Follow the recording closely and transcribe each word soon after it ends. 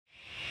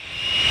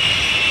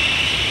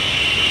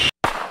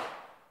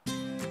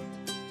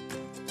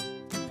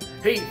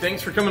Hey,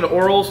 thanks for coming to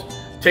Orrill's.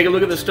 Take a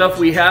look at the stuff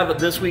we have at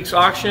this week's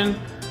auction.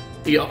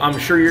 I'm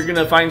sure you're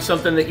gonna find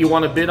something that you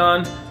want to bid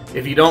on.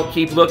 If you don't,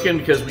 keep looking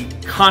because we're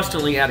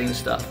constantly adding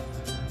stuff.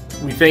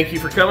 We thank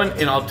you for coming,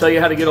 and I'll tell you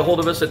how to get a hold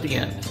of us at the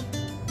end.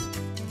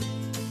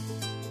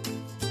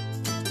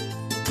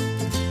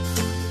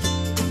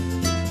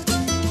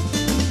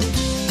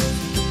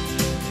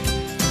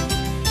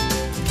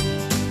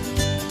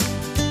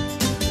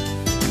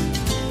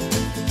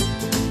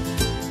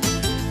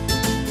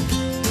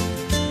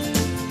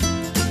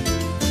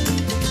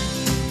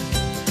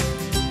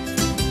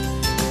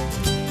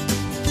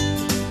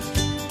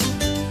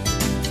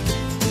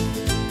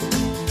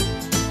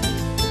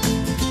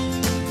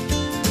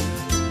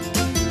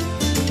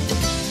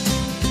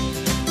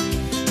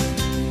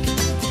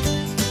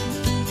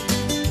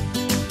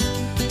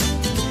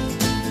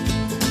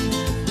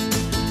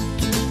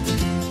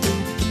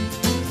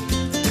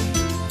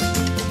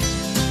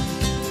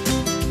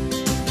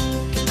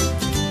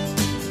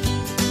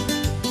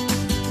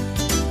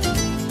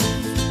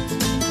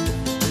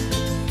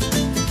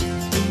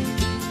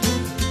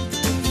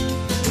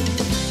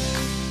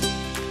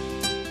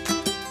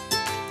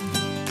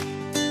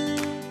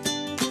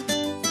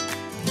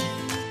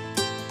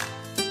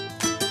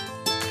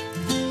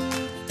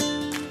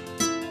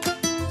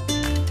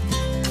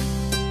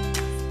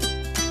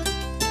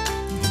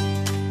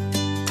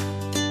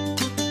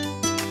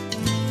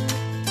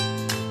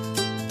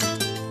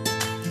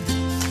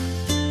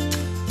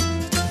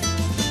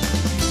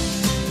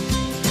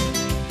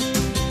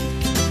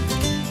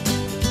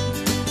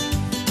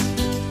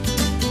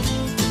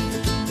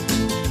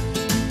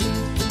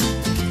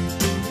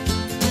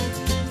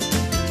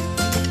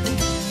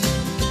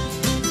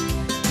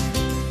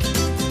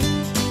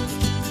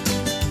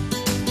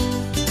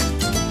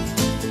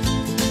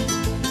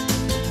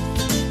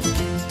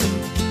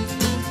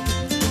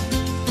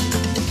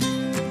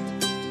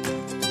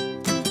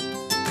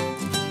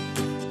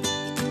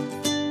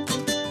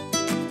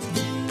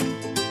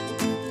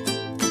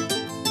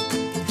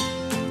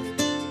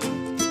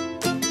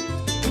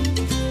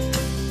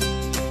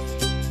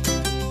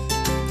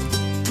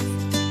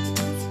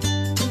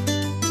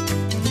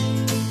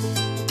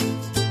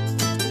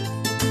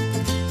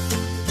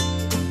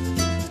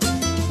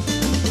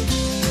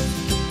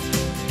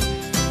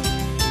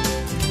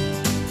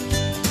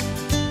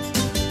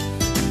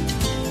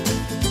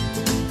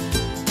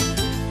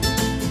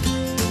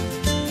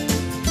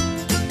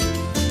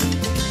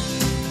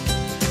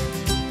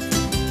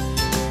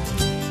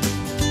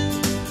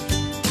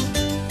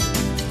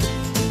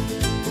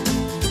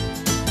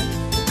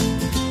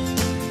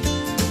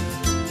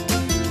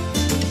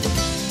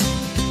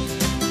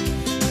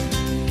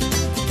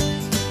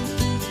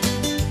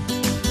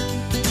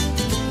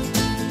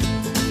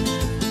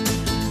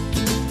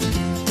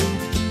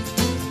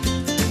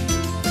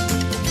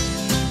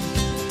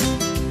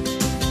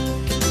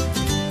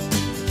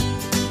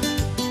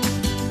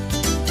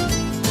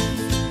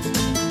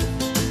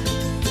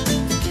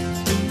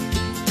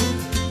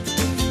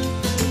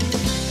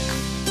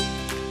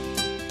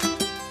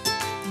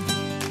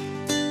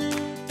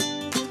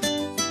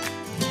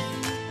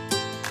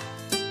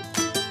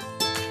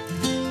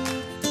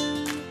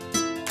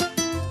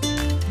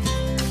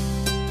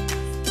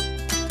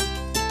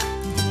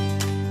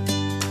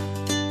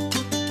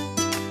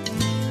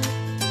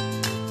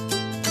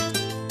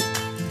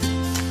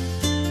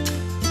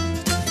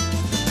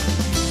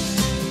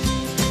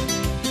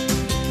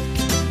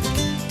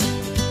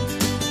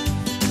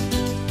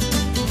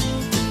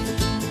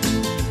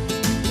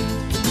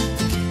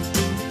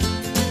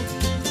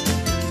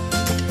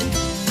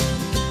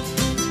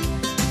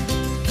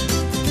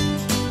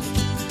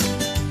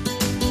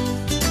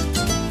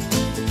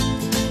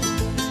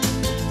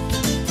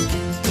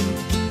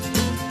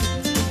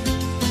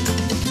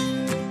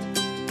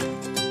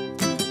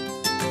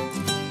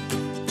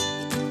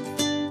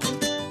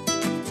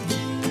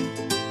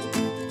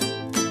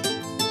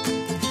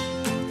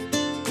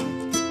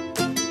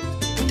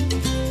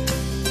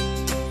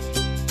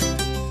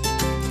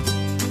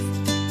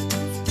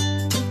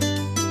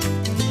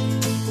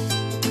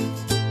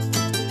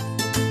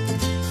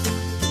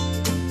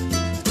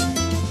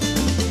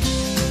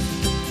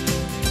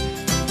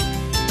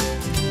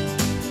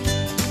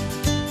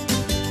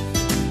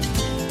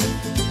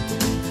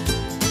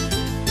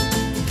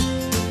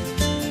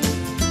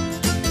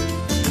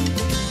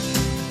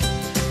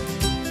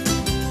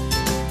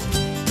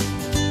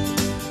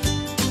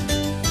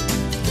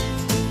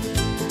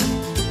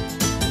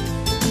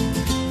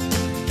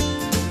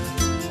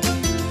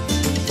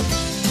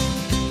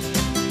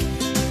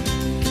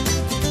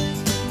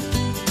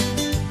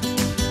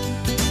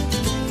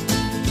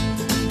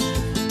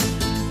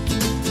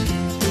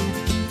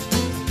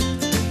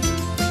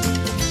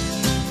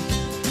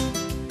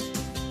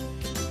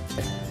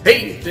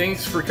 Hey,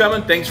 thanks for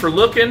coming. Thanks for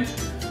looking.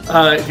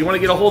 If you want to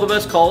get a hold of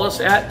us, call us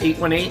at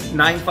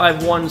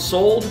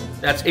 818-951-SOLD.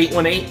 That's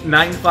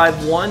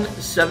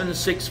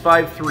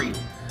 818-951-7653.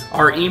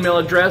 Our email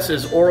address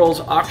is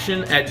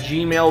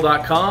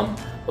orrilsauction@gmail.com.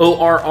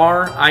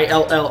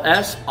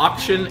 ORRILLS,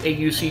 auction,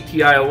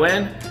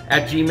 AUCTION,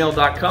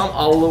 @gmail.com,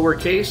 all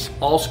lowercase,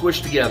 all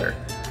squished together.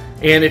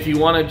 And if you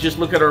want to just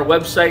look at our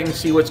website and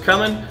see what's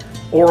coming,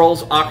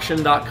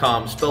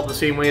 orrilsauction.com, spelled the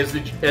same way as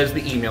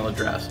the email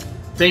address.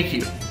 Thank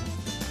you.